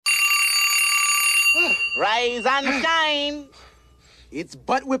Rise and shine. It's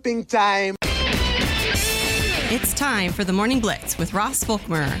butt whipping time. It's time for the Morning Blitz with Ross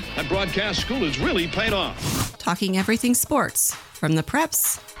Volkmer. That broadcast school has really paid off. Talking everything sports, from the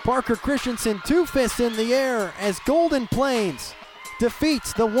preps. Parker Christensen, 2 fists in the air as Golden Plains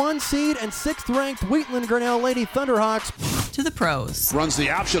defeats the 1 seed and 6th-ranked Wheatland Grinnell Lady Thunderhawks. To the pros. Runs the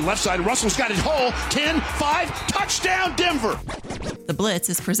option, left side, Russell's got it whole, 10, 5, touchdown Denver! The Blitz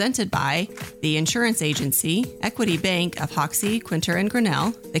is presented by the Insurance Agency, Equity Bank of Hoxie, Quinter, and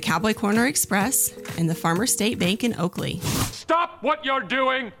Grinnell, the Cowboy Corner Express, and the Farmer State Bank in Oakley. Stop what you're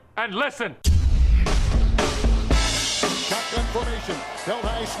doing and listen. Shotgun formation. Held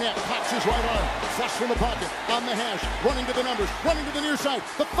high snap. Cocks his right arm. Flush from the pocket. On the hash. Running to the numbers. Running to the near side.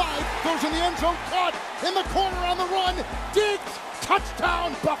 The 5 goes in the end zone. Caught in the corner on the run. Diggs.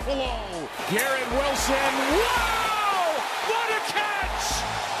 Touchdown Buffalo. Garrett Wilson. Wow! What a catch!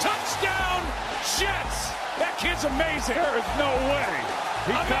 Touchdown Jets. That kid's amazing. There is no way.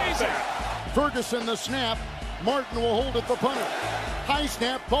 Amazing. Ferguson the snap. Martin will hold it for punter. High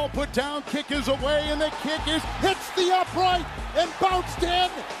snap, ball put down, kick is away, and the kick hits the upright and bounced in.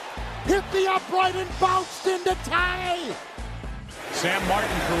 Hit the upright and bounced into tie. Sam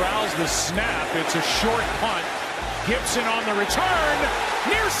Martin corrals the snap. It's a short punt. Gibson on the return.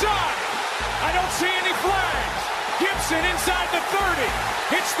 Near side. I don't see any flags. Gibson inside the 30.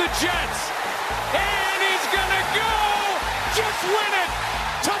 Hits the Jets. And he's gonna go. Jets win it.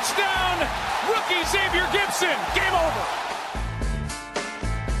 Touchdown. Rookie Xavier Gibson. Game over.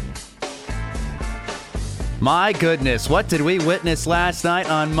 My goodness, what did we witness last night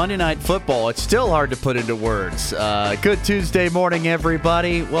on Monday Night Football? It's still hard to put into words. Good Tuesday morning,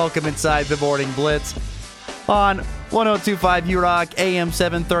 everybody. Welcome inside the Morning Blitz on 102.5 URock, AM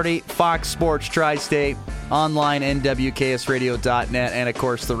 730, Fox Sports Tri-State, online, nwksradio.net, and, of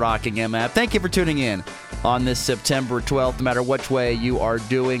course, the Rocking M app. Thank you for tuning in on this September 12th, no matter which way you are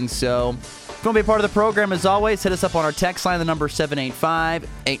doing so. If you want to be a part of the program, as always, hit us up on our text line, the number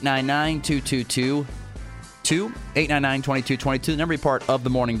 785-899-2222. 899-2222, the number part of the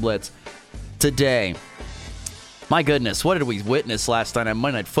Morning Blitz today. My goodness, what did we witness last night on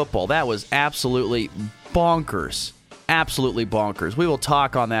Monday Night Football? That was absolutely bonkers. Absolutely bonkers. We will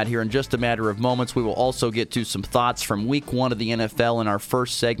talk on that here in just a matter of moments. We will also get to some thoughts from Week 1 of the NFL in our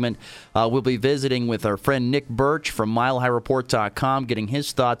first segment. We'll be visiting with our friend Nick Birch from MileHighReport.com, getting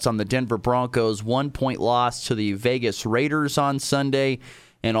his thoughts on the Denver Broncos' 1-point loss to the Vegas Raiders on Sunday,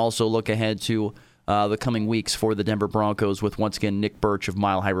 and also look ahead to the coming weeks for the Denver Broncos with, once again, Nick Birch of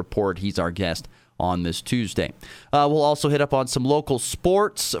Mile High Report. He's our guest on this Tuesday. We'll also hit up on some local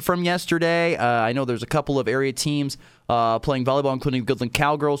sports from yesterday. I know there's a couple of area teams playing volleyball, including the Goodland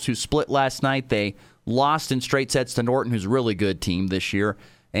Cowgirls, who split last night. They lost in straight sets to Norton, who's a really good team this year,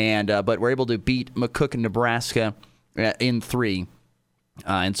 but were able to beat McCook in Nebraska in 3.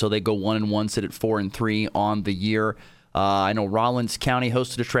 And so they go 1-1, sit at 4-3 on the year. I know Rollins County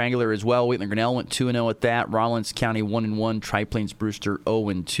hosted a triangular as well. Wheatland Grinnell went 2-0 at that. Rollins County 1-1. Tri-Plains Brewster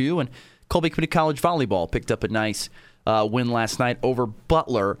 0-2. And Colby Community College Volleyball picked up a nice win last night over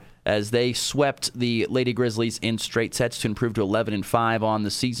Butler as they swept the Lady Grizzlies in straight sets to improve to 11-5 on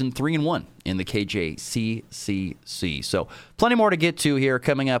the season, 3-1 in the KJCCC. So plenty more to get to here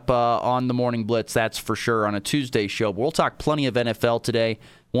coming up on the Morning Blitz, that's for sure, on a Tuesday show. We'll talk plenty of NFL today.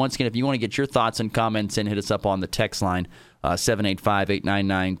 Once again, if you want to get your thoughts and comments in, hit us up on the text line,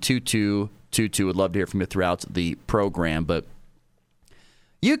 785-899-2222. Would love to hear from you throughout the program. But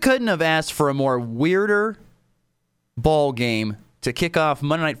you couldn't have asked for a more weirder ball game to kick off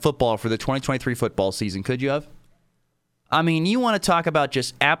Monday Night Football for the 2023 football season, could you have? I mean, you want to talk about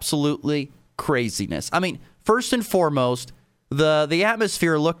just absolutely craziness. I mean, first and foremost, the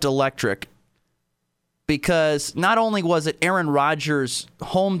atmosphere looked electric because not only was it Aaron Rodgers'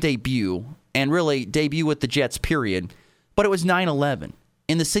 home debut, and really debut with the Jets, period, but it was 9/11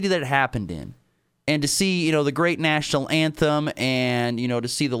 in the city that it happened in. And to see, the great national anthem and, to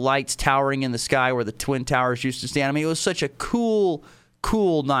see the lights towering in the sky where the Twin Towers used to stand. I mean, it was such a cool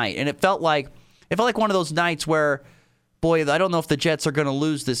night. And it felt like one of those nights where, boy, I don't know if the Jets are going to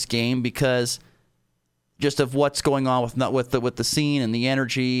lose this game because just of what's going on with the scene and the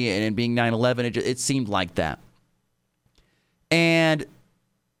energy and it being 9/11. It seemed like that. And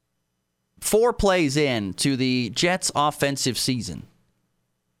 4 plays in to the Jets' offensive season,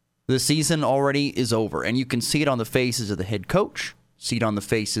 the season already is over, and you can see it on the faces of the head coach, see it on the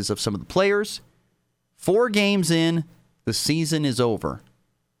faces of some of the players. 4 games in, the season is over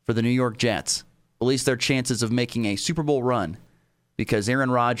for the New York Jets. At least their chances of making a Super Bowl run, because Aaron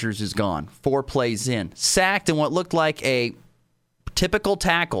Rodgers is gone. 4 plays in, sacked in what looked like a typical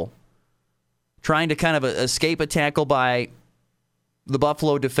tackle trying to kind of escape a tackle by the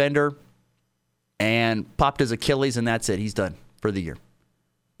Buffalo defender and popped his Achilles, and that's it. He's done for the year.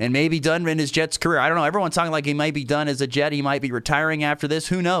 And maybe done in his Jets career. I don't know. Everyone's talking like he might be done as a Jet. He might be retiring after this.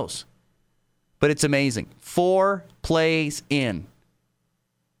 Who knows? But it's amazing. 4 plays in.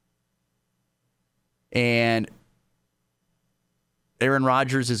 And Aaron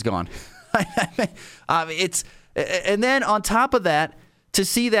Rodgers is gone. And then on top of that, to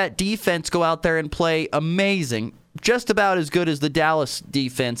see that defense go out there and play amazing, just about as good as the Dallas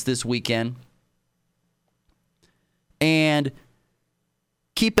defense this weekend, and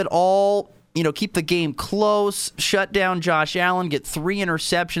keep it all, keep the game close, shut down Josh Allen, get 3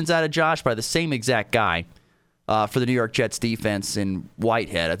 interceptions out of Josh by the same exact guy for the New York Jets defense in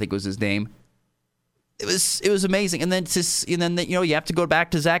Whitehead, I think was his name. It was amazing. And then you have to go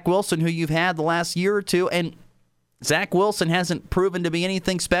back to Zach Wilson, who you've had the last year or two, and Zach Wilson hasn't proven to be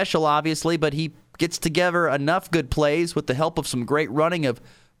anything special, obviously, but he gets together enough good plays with the help of some great running of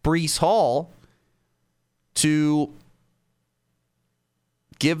Breece Hall to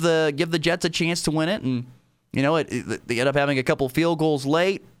give the Jets a chance to win it. And, they end up having a couple field goals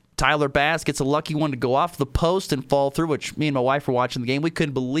late. Tyler Bass gets a lucky one to go off the post and fall through, which me and my wife were watching the game. We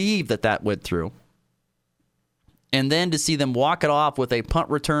couldn't believe that went through. And then to see them walk it off with a punt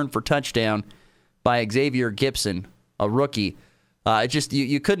return for touchdown by Xavier Gipson, a rookie.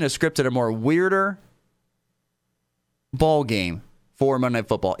 You couldn't have scripted a more weirder ball game for Monday Night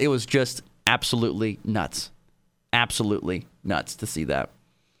Football. It was just absolutely nuts. Absolutely nuts to see that.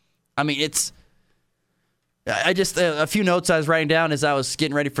 I mean, a few notes I was writing down as I was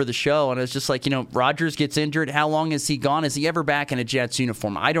getting ready for the show, and it's just like, Rodgers gets injured. How long is he gone? Is he ever back in a Jets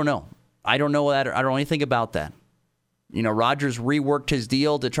uniform? I don't know. I don't know that. I don't know anything about that. Rodgers reworked his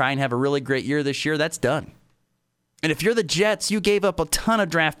deal to try and have a really great year this year. That's done. And if you're the Jets, you gave up a ton of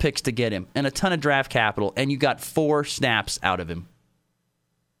draft picks to get him and a ton of draft capital, and you got 4 snaps out of him.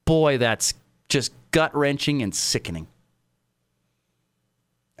 Boy, that's just gut-wrenching and sickening.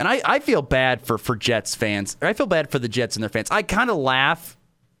 And I feel bad for Jets fans. I feel bad for the Jets and their fans. I kind of laugh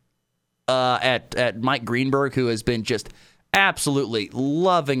at Mike Greenberg, who has been just absolutely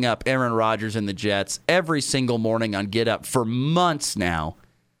loving up Aaron Rodgers and the Jets every single morning on Get Up for months now.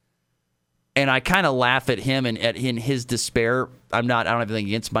 And I kind of laugh at him and in his despair. I don't have anything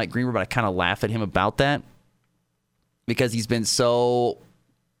against Mike Greenberg, but I kind of laugh at him about that because he's been so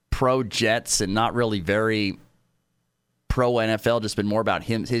pro Jets and not really very pro NFL, just been more about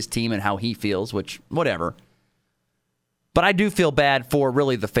his team and how he feels, which, whatever. But I do feel bad for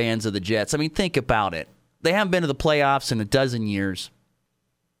really the fans of the Jets. I mean, think about it. They haven't been to the playoffs in a dozen years.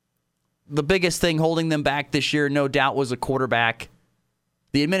 The biggest thing holding them back this year, no doubt, was a quarterback.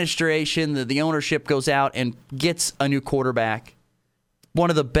 The administration, the ownership goes out and gets a new quarterback. One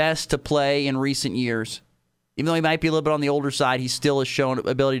of the best to play in recent years. Even though he might be a little bit on the older side, he still has shown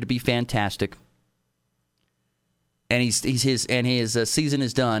ability to be fantastic. And his season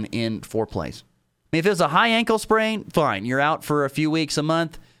is done in 4 plays. I mean, if it was a high ankle sprain, fine. You're out for a few weeks, a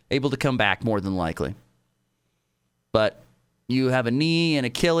month, able to come back more than likely. But you have a knee, an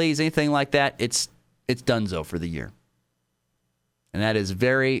Achilles, anything like that, it's donezo for the year. And that is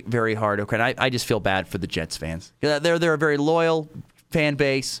very, very hard. Okay, and I just feel bad for the Jets fans. They're a very loyal fan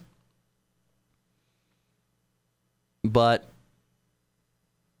base. But,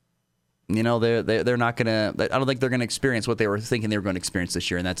 they're not going to, I don't think they're going to experience what they were thinking they were going to experience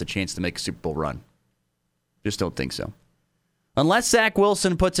this year, and that's a chance to make a Super Bowl run. Just don't think so. Unless Zach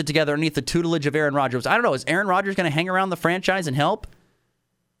Wilson puts it together underneath the tutelage of Aaron Rodgers. I don't know. Is Aaron Rodgers going to hang around the franchise and help?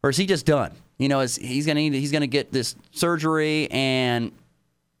 Or is he just done? He's going to get this surgery and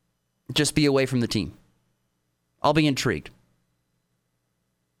just be away from the team. I'll be intrigued.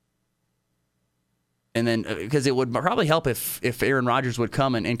 And then, because it would probably help if Aaron Rodgers would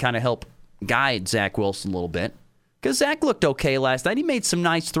come and kind of help guide Zach Wilson a little bit. Because Zach looked okay last night. He made some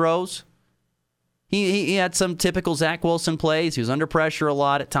nice throws. He had some typical Zach Wilson plays. He was under pressure a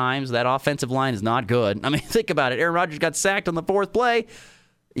lot at times. That offensive line is not good. I mean, think about it. Aaron Rodgers got sacked on the 4th play.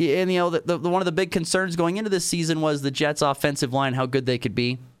 And, one of the big concerns going into this season was the Jets' offensive line, how good they could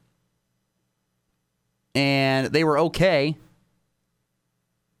be. And they were okay.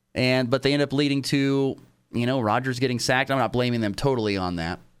 But they end up leading to, Rodgers getting sacked. I'm not blaming them totally on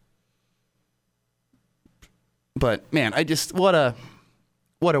that. But, man, what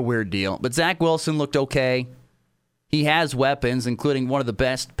a weird deal. But Zach Wilson looked okay. He has weapons, including one of the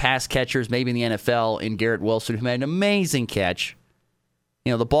best pass catchers maybe in the NFL in Garrett Wilson, who made an amazing catch.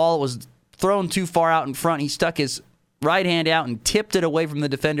 The ball was thrown too far out in front. He stuck his right hand out and tipped it away from the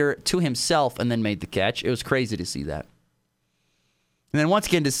defender to himself and then made the catch. It was crazy to see that. And then once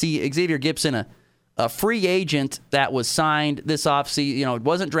again to see Xavier Gibson, a free agent that was signed this offseason, it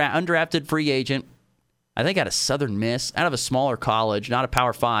wasn't undrafted free agent, I think out of Southern Miss, out of a smaller college, not a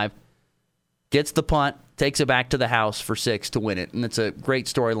Power 5, gets the punt, takes it back to the house for 6 to win it. And it's a great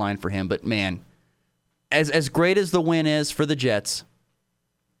storyline for him. But, man, as great as the win is for the Jets,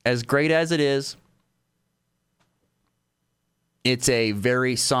 as great as it is, it's a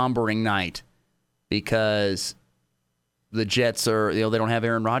very sombering night because the Jets are, they don't have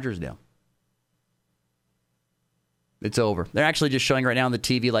Aaron Rodgers now. It's over. They're actually just showing right now on the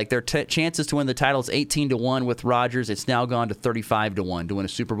TV, like their chances to win the title is 18-1 with Rodgers. It's now gone to 35-1 to win a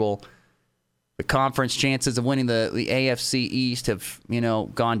Super Bowl. The conference chances of winning the AFC East have,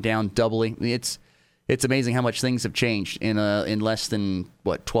 gone down doubly. It's amazing how much things have changed in less than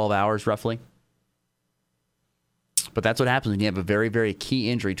 12 hours roughly. But that's what happens when you have a very, very key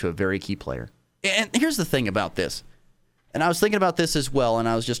injury to a very key player. And here's the thing about this. And I was thinking about this as well, and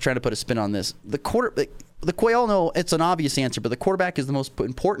I was just trying to put a spin on this. We all know it's an obvious answer, but the quarterback is the most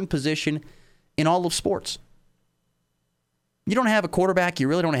important position in all of sports. You don't have a quarterback, you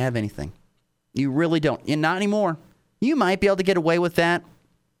really don't have anything. You really don't. And not anymore. You might be able to get away with that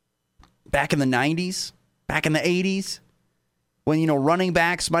back in the 90s, back in the 80s, when, running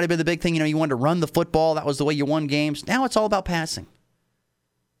backs might have been the big thing. You wanted to run the football. That was the way you won games. Now it's all about passing.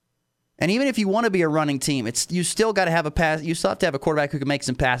 And even if you want to be a running team, you still got to have a pass. You still have to have a quarterback who can make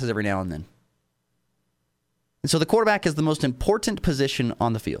some passes every now and then. And so the quarterback is the most important position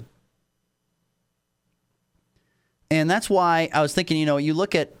on the field. And that's why I was thinking, you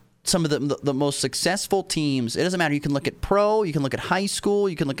look at some of the most successful teams. It doesn't matter. You can look at pro, you can look at high school,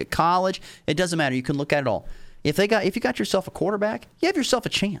 you can look at college. It doesn't matter. You can look at it all. If you got yourself a quarterback, you have yourself a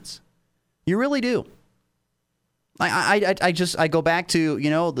chance. You really do. I go back to,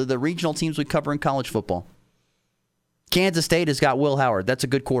 the regional teams we cover in college football. Kansas State has got Will Howard. That's a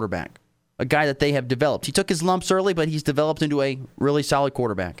good quarterback. A guy that they have developed. He took his lumps early, but he's developed into a really solid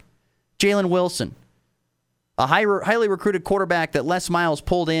quarterback. Jalen Wilson, a highly recruited quarterback that Les Miles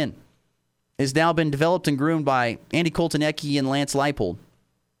pulled in, has now been developed and groomed by Andy Koltanecki and Lance Leipold.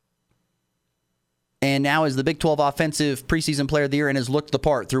 And now is the Big 12 Offensive Preseason Player of the Year and has looked the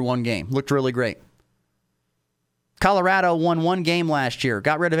part through one game. Looked really great. Colorado won one game last year,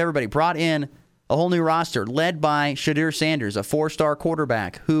 got rid of everybody, brought in a whole new roster, led by Shadir Sanders, a 4-star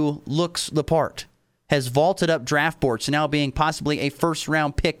quarterback who looks the part, has vaulted up draft boards to now being possibly a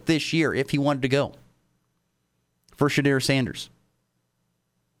first-round pick this year if he wanted to go for Shadir Sanders.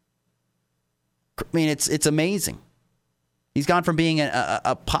 I mean, it's amazing. He's gone from being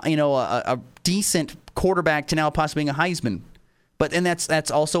a decent quarterback to now possibly being a Heisman. And that's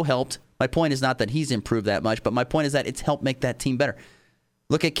also helped. My point is not that he's improved that much, but my point is that it's helped make that team better.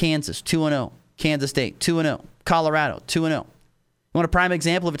 Look at Kansas, 2-0. Kansas State, 2-0. Colorado, 2-0. You want a prime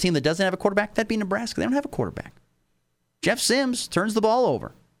example of a team that doesn't have a quarterback? That'd be Nebraska. They don't have a quarterback. Jeff Sims turns the ball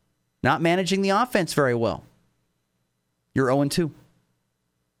over. Not managing the offense very well. You're 0-2.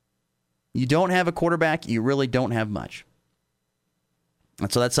 You don't have a quarterback, you really don't have much.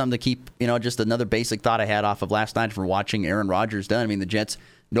 And so that's something to keep, just another basic thought I had off of last night from watching Aaron Rodgers done. I mean, the Jets,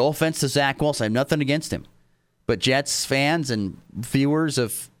 no offense to Zach Wilson, I have nothing against him. But Jets fans and viewers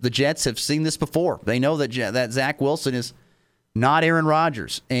of the Jets have seen this before. They know that Zach Wilson is not Aaron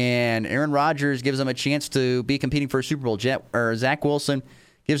Rodgers. And Aaron Rodgers gives them a chance to be competing for a Super Bowl. Zach Wilson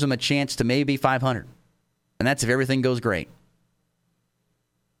gives them a chance to maybe be 500. And that's if everything goes great.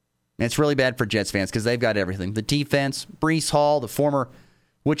 And it's really bad for Jets fans because they've got everything. The defense, Breece Hall, the former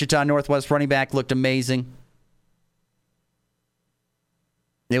Wichita Northwest running back, looked amazing.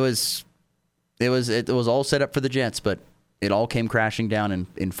 It was all set up for the Jets, but it all came crashing down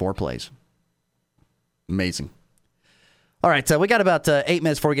in 4 plays. Amazing. All right, so we got about 8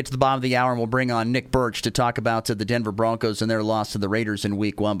 minutes before we get to the bottom of the hour, and we'll bring on Nick Birch to talk about the Denver Broncos and their loss to the Raiders in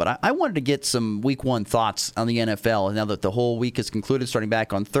Week 1. But I wanted to get some Week 1 thoughts on the NFL now that the whole week is concluded, starting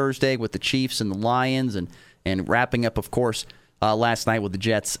back on Thursday with the Chiefs and the Lions, and wrapping up, of course, last night with the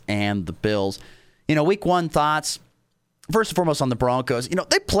Jets and the Bills. Week 1 thoughts. First and foremost on the Broncos,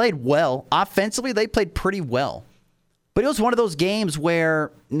 they played well. Offensively, they played pretty well. But it was one of those games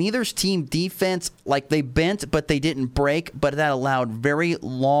where neither's team defense, they bent, but they didn't break, but that allowed very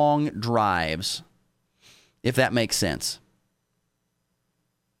long drives, if that makes sense.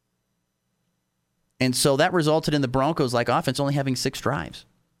 And so that resulted in the Broncos, offense, only having 6 drives.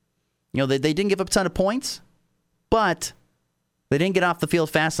 They didn't give up a ton of points, but they didn't get off the field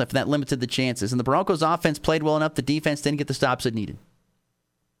fast enough, and that limited the chances. And the Broncos' offense played well enough, the defense didn't get the stops it needed.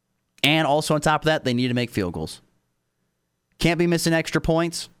 And also on top of that, they needed to make field goals. Can't be missing extra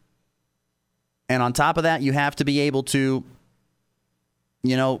points. And on top of that, you have to be able to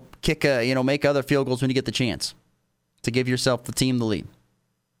make other field goals when you get the chance to give yourself the team the lead.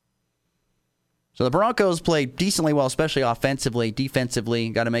 So the Broncos played decently well, especially offensively. Defensively,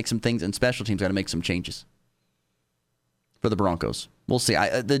 got to make some things, and special teams got to make some changes for the Broncos. We'll see.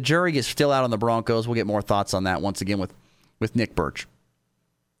 The jury is still out on the Broncos. We'll get more thoughts on that once again with Nick Birch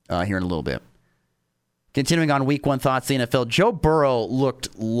here in a little bit. Continuing on Week 1 thoughts, the NFL. Joe Burrow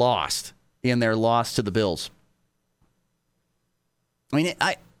looked lost in their loss to the Bills. I mean,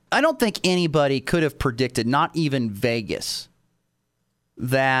 I don't think anybody could have predicted, not even Vegas,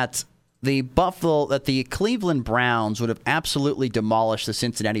 that the Cleveland Browns would have absolutely demolished the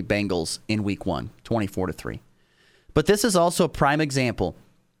Cincinnati Bengals in Week 1, 24-3. But this is also a prime example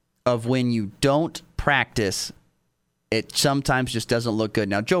of when you don't practice, it sometimes just doesn't look good.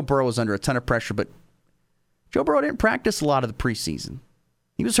 Now, Joe Burrow was under a ton of pressure, but Joe Burrow didn't practice a lot of the preseason.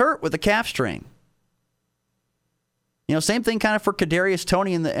 He was hurt with a calf strain. Same thing kind of for Kadarius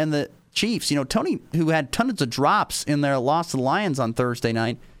Toney and the Chiefs. Toney, who had tons of drops in their loss to the Lions on Thursday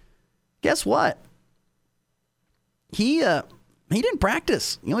night, guess what? He didn't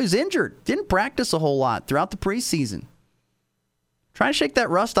practice. He was injured. Didn't practice a whole lot throughout the preseason. Trying to shake that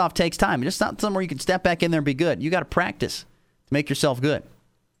rust off takes time. It's not somewhere you can step back in there and be good. You got to practice to make yourself good.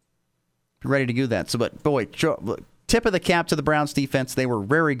 Be ready to do that. But boy, tip of the cap to the Browns defense. They were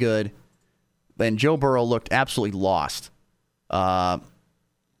very good. And Joe Burrow looked absolutely lost in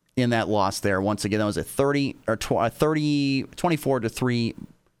that loss there. Once again, that was a 24-3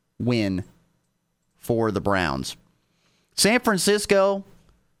 win for the Browns. San Francisco,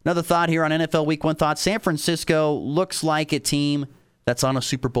 another thought here on NFL Week 1 thoughts. San Francisco looks like a team that's on a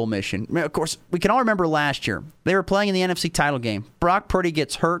Super Bowl mission. Of course, we can all remember last year. They were playing in the NFC title game. Brock Purdy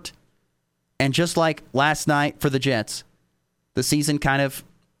gets hurt, and just like last night for the Jets, the season kind of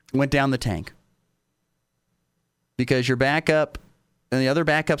went down the tank. Because your backup and the other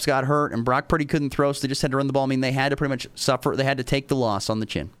backups got hurt, and Brock Purdy couldn't throw, so they just had to run the ball. I mean, they had to pretty much suffer. They had to take the loss on the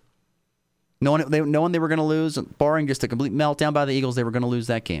chin. Knowing they were going to lose, barring just a complete meltdown by the Eagles, they were going to lose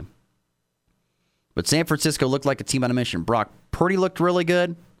that game. But San Francisco looked like a team on a mission. Brock Purdy looked really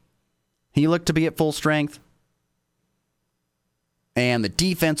good. He looked to be at full strength. And the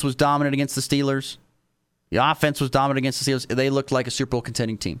defense was dominant against the Steelers. The offense was dominant against the Steelers. They looked like a Super Bowl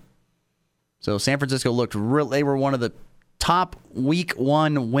contending team. So San Francisco looked real. They were one of the top Week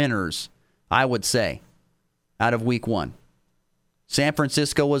 1 winners, I would say, out of Week 1. San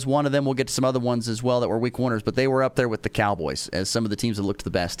Francisco was one of them. We'll get to some other ones as well that were Week 1ers, but they were up there with the Cowboys as some of the teams that looked the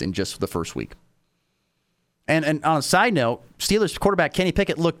best in just the first week. And on a side note, Steelers quarterback Kenny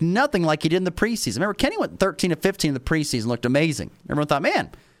Pickett looked nothing like he did in the preseason. Remember, Kenny went 13-15 in the preseason, looked amazing. Everyone thought, man,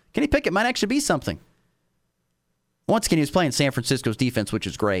 Kenny Pickett might actually be something. Once again, he was playing San Francisco's defense, which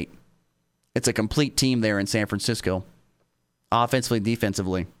is great. It's a complete team there in San Francisco, offensively,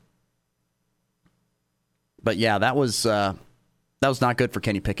 defensively. But yeah, that was not good for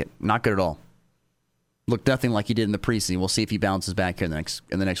Kenny Pickett. Not good at all. Looked nothing like he did in the preseason. We'll see if he bounces back here in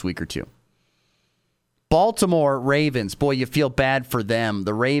the next week or two. Baltimore Ravens. Boy, you feel bad for them.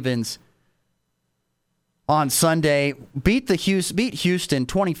 The Ravens on Sunday beat Houston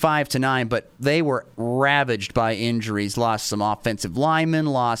 25-9, but they were ravaged by injuries. Lost some offensive linemen,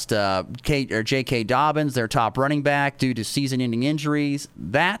 lost J.K. Dobbins, their top running back, due to season-ending injuries.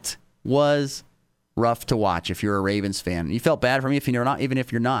 That was rough to watch if you're a Ravens fan. You felt bad for me even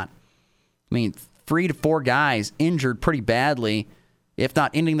if you're not. I mean, 3 to 4 guys injured pretty badly, if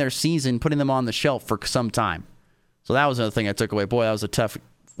not ending their season, putting them on the shelf for some time. So that was another thing I took away. Boy, that was a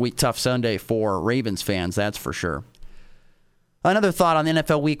tough Sunday for Ravens fans, that's for sure. Another thought on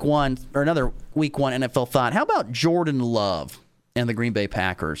NFL Week 1, or another Week 1 NFL thought. How about Jordan Love and the Green Bay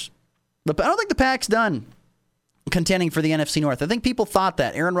Packers? I don't think the Pack's done contending for the NFC North. I think people thought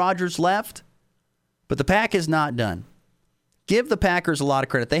that. Aaron Rodgers left, but the Pack is not done. Give the Packers a lot of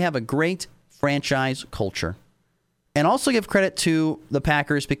credit. They have a great franchise culture. And also give credit to the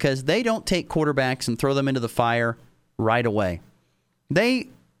Packers because they don't take quarterbacks and throw them into the fire right away. They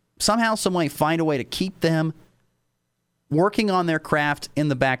somehow, some way find a way to keep them working on their craft in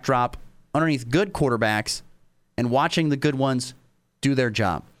the backdrop underneath good quarterbacks and watching the good ones do their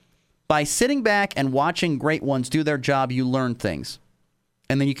job. By sitting back and watching great ones do their job, you learn things.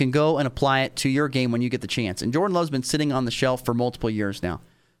 And then you can go and apply it to your game when you get the chance. And Jordan Love's been sitting on the shelf for multiple years now.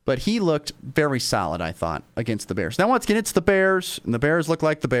 But he looked very solid, I thought, against the Bears. Now, once again, it's the Bears, and the Bears look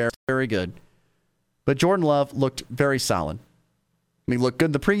like the Bears. Very good. But Jordan Love looked very solid. I mean, looked good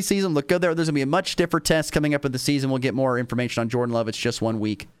in the preseason, looked good there. There's going to be a much stiffer test coming up in the season. We'll get more information on Jordan Love. It's just 1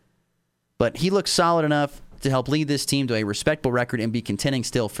 week. But he looks solid enough to help lead this team to a respectable record and be contending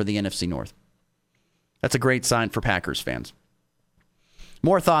still for the NFC North. That's a great sign for Packers fans.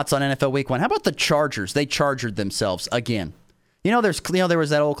 More thoughts on NFL Week 1. How about the Chargers? They chargered themselves again. There was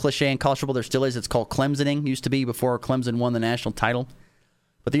that old cliche in college football. There still is. It's called Clemsoning. Used to be before Clemson won the national title.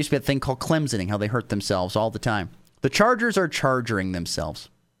 But there used to be a thing called Clemsoning, how they hurt themselves all the time. The Chargers are charging themselves.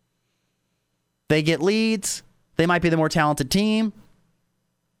 They get leads. They might be the more talented team,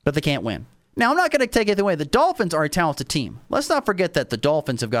 but they can't win. Now, I'm not going to take it away. The Dolphins are a talented team. Let's not forget that the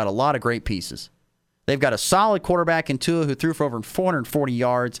Dolphins have got a lot of great pieces. They've got a solid quarterback in Tua who threw for over 440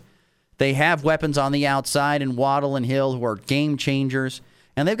 yards. They have weapons on the outside in Waddle and Hill who are game changers.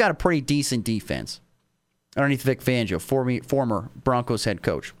 And they've got a pretty decent defense underneath Vic Fangio, former Broncos head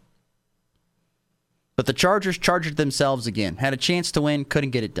coach. But the Chargers charged themselves again. Had a chance to win, couldn't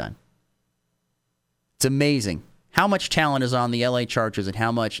get it done. It's amazing how much talent is on the LA Chargers and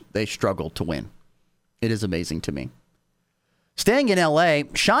how much they struggle to win. It is amazing to me. Staying in LA,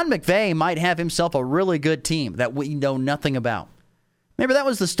 Sean McVay might have himself a really good team that we know nothing about. Remember, that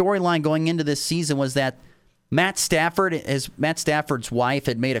was the storyline going into this season, was that Matt Stafford's wife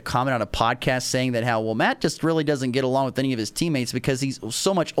had made a comment on a podcast saying that Matt just really doesn't get along with any of his teammates because he's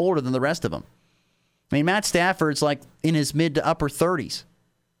so much older than the rest of them. I mean, Matt Stafford's like in his mid to upper 30s.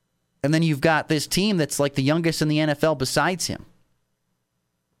 And then you've got this team that's like the youngest in the NFL besides him.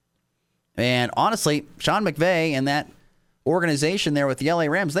 And honestly, Sean McVay and that organization there with the LA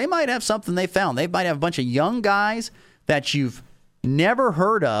Rams, they might have something they found. They might have a bunch of young guys that you've never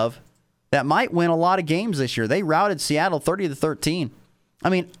heard of that might win a lot of games this year. They routed Seattle 30-13. I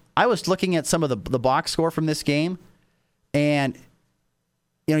mean, I was looking at some of the box score from this game, and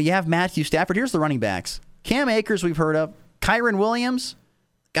you have Matthew Stafford. Here's the running backs. Cam Akers, we've heard of. Kyron Williams,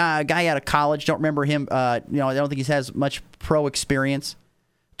 guy out of college. Don't remember him. I don't think he has much pro experience.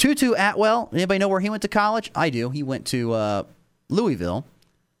 Tutu Atwell. Anybody know where he went to college? I do. He went to Louisville.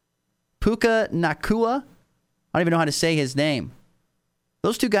 Puka Nakua. I don't even know how to say his name.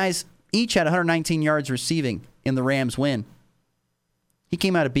 Those two guys each had 119 yards receiving in the Rams win. He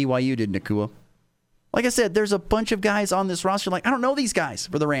came out of BYU, did Nakua. Like I said, there's a bunch of guys on this roster. Like, I don't know these guys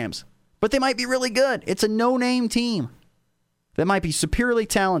for the Rams, but they might be really good. It's a no-name team that might be superiorly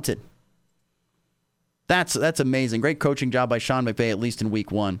talented. That's amazing. Great coaching job by Sean McVay, at least in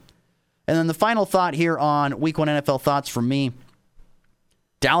Week 1. And then the final thought here on Week 1 NFL thoughts from me.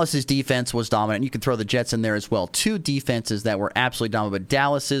 Dallas's defense was dominant. You can throw the Jets in there as well. Two defenses that were absolutely dominant, but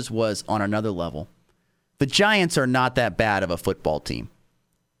Dallas's was on another level. The Giants are not that bad of a football team,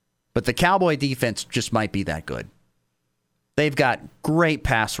 but the Cowboy defense just might be that good. They've got great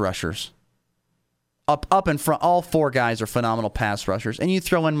pass rushers. Up in front, all four guys are phenomenal pass rushers. And you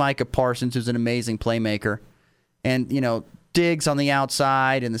throw in Micah Parsons, who's an amazing playmaker. And, Diggs on the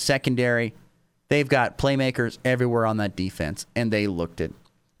outside and the secondary. They've got playmakers everywhere on that defense, and they looked it.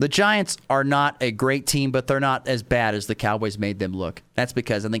 The Giants are not a great team, but they're not as bad as the Cowboys made them look. That's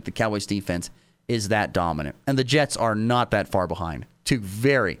because I think the Cowboys' defense is that dominant. And the Jets are not that far behind. Two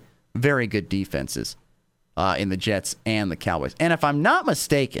very, very good defenses in the Jets and the Cowboys. And if I'm not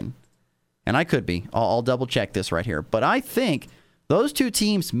mistaken, and I could be, I'll double-check this right here, but I think those two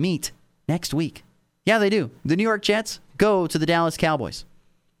teams meet next week. Yeah, they do. The New York Jets go to the Dallas Cowboys.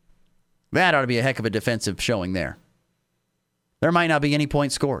 That ought to be a heck of a defensive showing there. There might not be any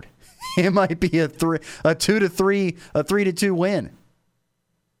points scored. It might be a 3-2 win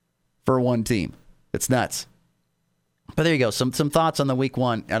for one team. It's nuts. But there you go. Some thoughts on the Week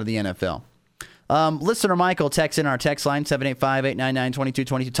 1 out of the NFL. Listener Michael texts in our text line,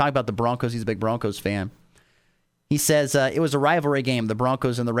 785-899-2222. Talk about the Broncos. He's a big Broncos fan. He says, it was a rivalry game, the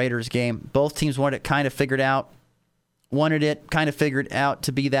Broncos and the Raiders game. Both teams wanted it kind of figured out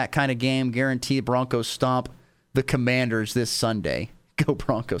to be that kind of game. Guarantee Broncos stomp the Commanders this Sunday. Go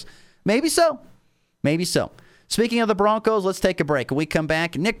Broncos. Maybe so. Maybe so. Speaking of the Broncos, let's take a break. When we come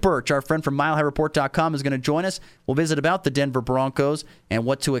back, Nick Birch, our friend from MileHighReport.com, is going to join us. We'll visit about the Denver Broncos and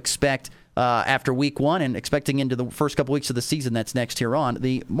what to expect after Week 1 and expecting into the first couple weeks of the season. That's next here on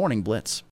the Morning Blitz.